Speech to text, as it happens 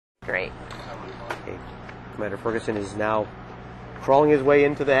Great. Okay. Commander Ferguson is now crawling his way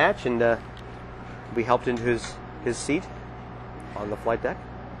into the hatch and we helped into his seat on the flight deck.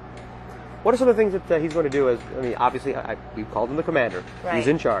 What are some of the things that he's going to do? Obviously, we've called him the commander. Right. He's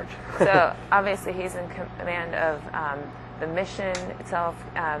in charge. So obviously, he's in command of the mission itself.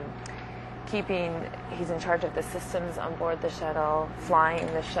 He's in charge of the systems on board the shuttle, flying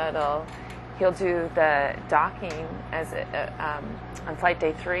the shuttle. He'll do the docking on flight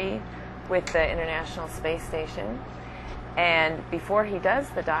day 3 with the International Space Station. And before he does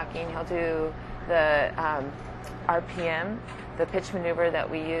the docking, he'll do the RPM, the pitch maneuver that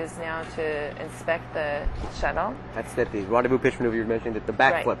we use now to inspect the shuttle. That's the rendezvous pitch maneuver you were mentioning, the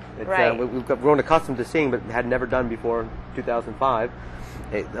backflip. Right. We've grown accustomed to seeing, but had never done before in 2005.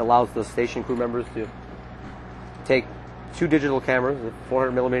 It allows the station crew members to take 2 digital cameras,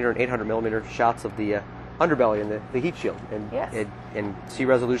 400mm and 800mm shots of the underbelly and the heat shield, and see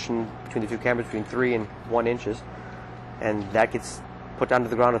resolution between the 2 cameras between 3 and 1 inches, and that gets put down to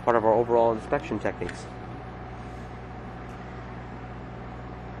the ground as part of our overall inspection techniques.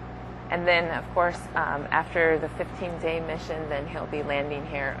 And then, of course, after the 15-day mission, then he'll be landing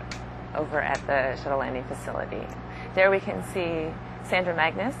here over at the shuttle landing facility. There we can see Sandra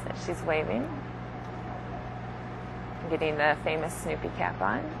Magnus, she's waving, getting the famous Snoopy cap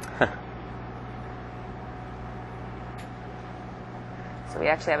on. So we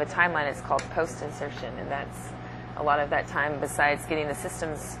actually have a timeline, it's called post-insertion, and that's a lot of that time besides getting the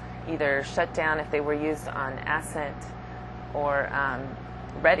systems either shut down if they were used on ascent or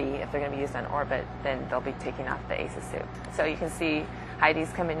ready if they're going to be used on orbit, then they'll be taking off the ACES suit. So you can see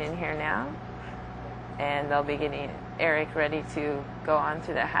Heidi's coming in here now, and they'll be getting Eric ready to go on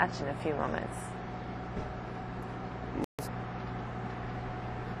through the hatch in a few moments.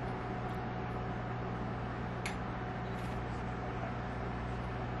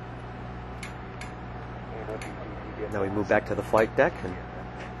 Now we move back to the flight deck, and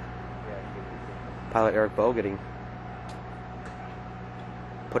pilot Eric Bowe getting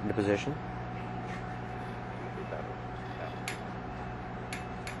put into position.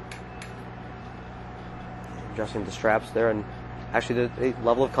 Adjusting the straps there, and actually the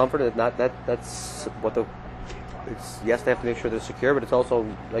level of comfort is not that's what it's, yes, they have to make sure they're secure, but it's also,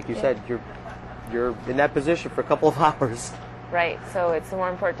 like you said, you're in that position for a couple of hours. Right, so it's more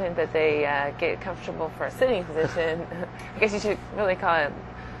important that they get comfortable for a sitting position. I guess you should really call it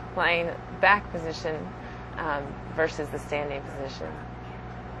lying back position versus the standing position.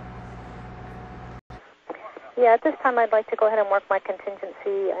 Yeah, at this time I'd like to go ahead and work my contingency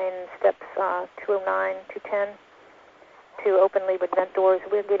in steps 209, 210 to open leeward vent doors.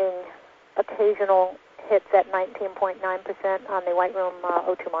 We're getting occasional hits at 19.9% on the White Room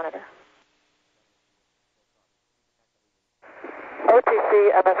O2 monitor.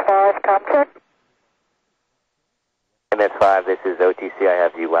 OTC MS5, com check. MS5, this is OTC. I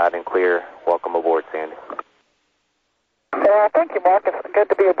have you loud and clear. Welcome aboard, Sandy. Thank you, Mark. It's good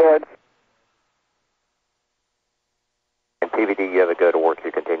to be aboard. And TVD, you have a go to work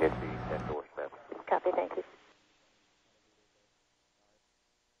your contingency at doorstep. Copy, thank you.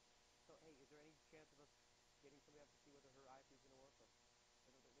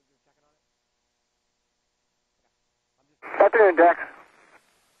 Afternoon, Jack.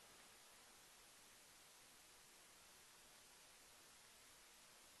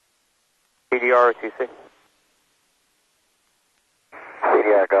 CDR OTC.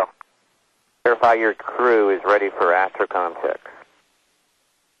 CDR, go. Verify your crew is ready for astrocom checks.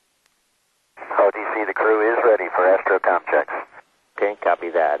 OTC, the crew is ready for astrocom checks. Okay, copy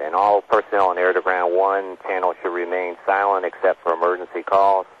that. And all personnel on air to ground 1 channel should remain silent except for emergency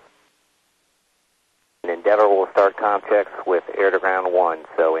calls. And Endeavour will start comm checks with air to ground 1.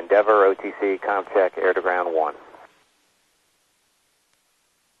 So Endeavour, OTC, comm check, air to ground 1.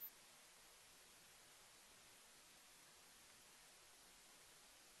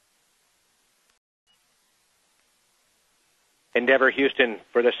 Endeavour Houston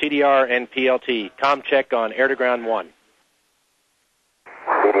for the CDR and PLT. Comm check on air to ground 1.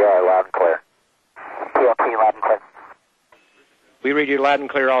 CDR loud and clear. PLT loud and clear. We read you loud and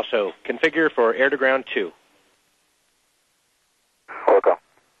clear also. Configure for air to ground 2. Welcome.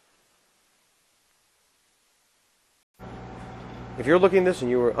 If you're looking at this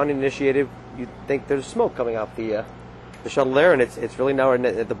and you were uninitiated, you'd think there's smoke coming out the shuttle there, and it's really now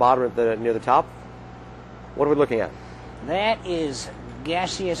at the bottom, near the top. What are we looking at? That is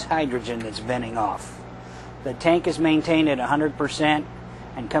gaseous hydrogen that's venting off. The tank is maintained at 100%,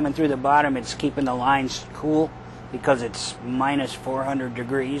 and coming through the bottom, it's keeping the lines cool because it's minus 400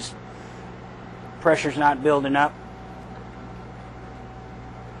 degrees. Pressure's not building up.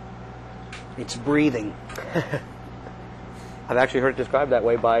 It's breathing. I've actually heard it described that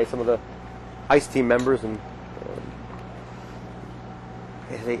way by some of the ICE team members, and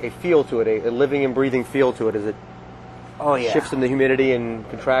there's a feel to it, a living and breathing feel to it as it shifts in the humidity and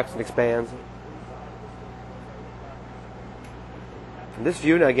contracts and expands. From this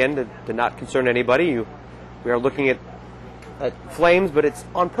view, now again, to not concern anybody, we are looking at flames, but it's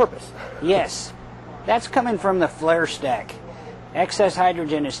on purpose. Yes, that's coming from the flare stack. Excess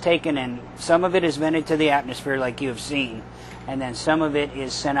hydrogen is taken and some of it is vented to the atmosphere like you have seen, and then some of it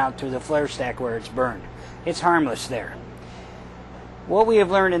is sent out through the flare stack where it's burned. It's harmless there. What we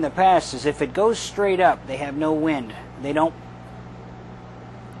have learned in the past is if it goes straight up, they have no wind. They don't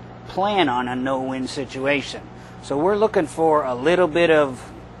plan on a no-wind situation. So we're looking for a little bit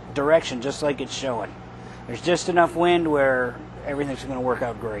of direction, just like it's showing. There's just enough wind where everything's going to work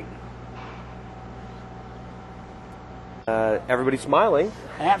out great. Everybody's smiling.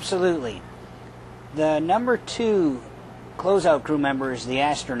 Absolutely. The number 2 closeout crew member is the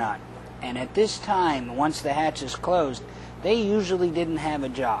astronaut. And at this time, once the hatch is closed, they usually didn't have a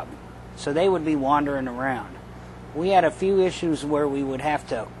job. So they would be wandering around. We had a few issues where we would have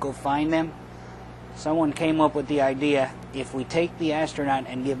to go find them. Someone came up with the idea, if we take the astronaut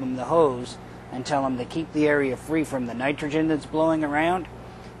and give him the hose and tell him to keep the area free from the nitrogen that's blowing around,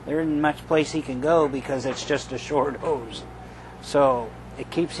 there isn't much place he can go because it's just a short hose. So it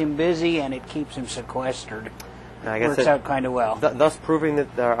keeps him busy and it keeps him sequestered. I guess works out kind of well. Thus proving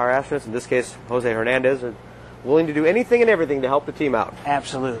that our astronauts, in this case Jose Hernandez, are willing to do anything and everything to help the team out.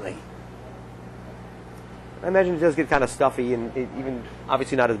 Absolutely. I imagine it does get kind of stuffy, and even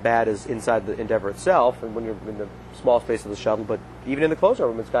obviously not as bad as inside the Endeavour itself, and when you're in the small space of the shuttle. But even in the closeout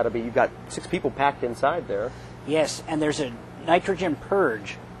room, it's got to be. You've got 6 people packed inside there. Yes, and there's a nitrogen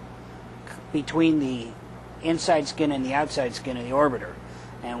purge between the inside skin and the outside skin of the orbiter,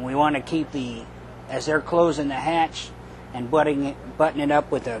 and we want to keep as they're closing the hatch and buttoning it up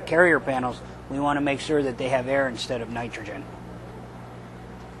with the carrier panels, we want to make sure that they have air instead of nitrogen.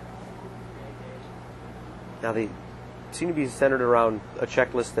 Now, they seem to be centered around a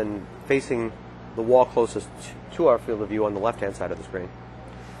checklist and facing the wall closest to our field of view on the left-hand side of the screen.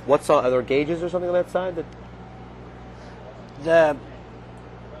 Are there gauges or something on that side? The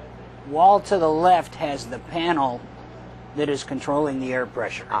wall to the left has the panel that is controlling the air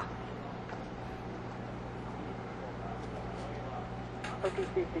pressure.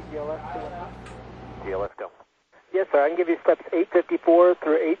 GLS, go. Yes, sir. I can give you steps 854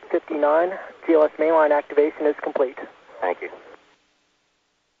 through 859. GLS mainline activation is complete. Thank you.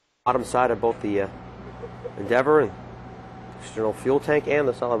 Bottom side of both the Endeavour and external fuel tank and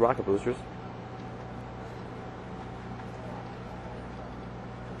the solid rocket boosters.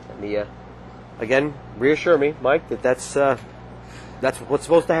 And again, reassure me, Mike, that's what's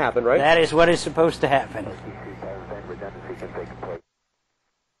supposed to happen, right? That is what is supposed to happen.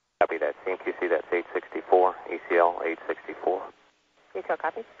 Copy that. CMQC, that's 864. ECL, 864. ECL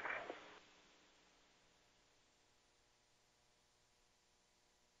copy.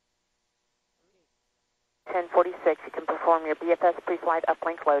 You can perform your BFS pre-flight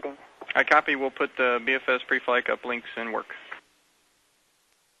uplink loading. I copy. We'll put the BFS pre-flight uplinks in work.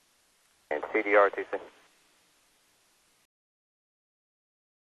 And CDR, 26.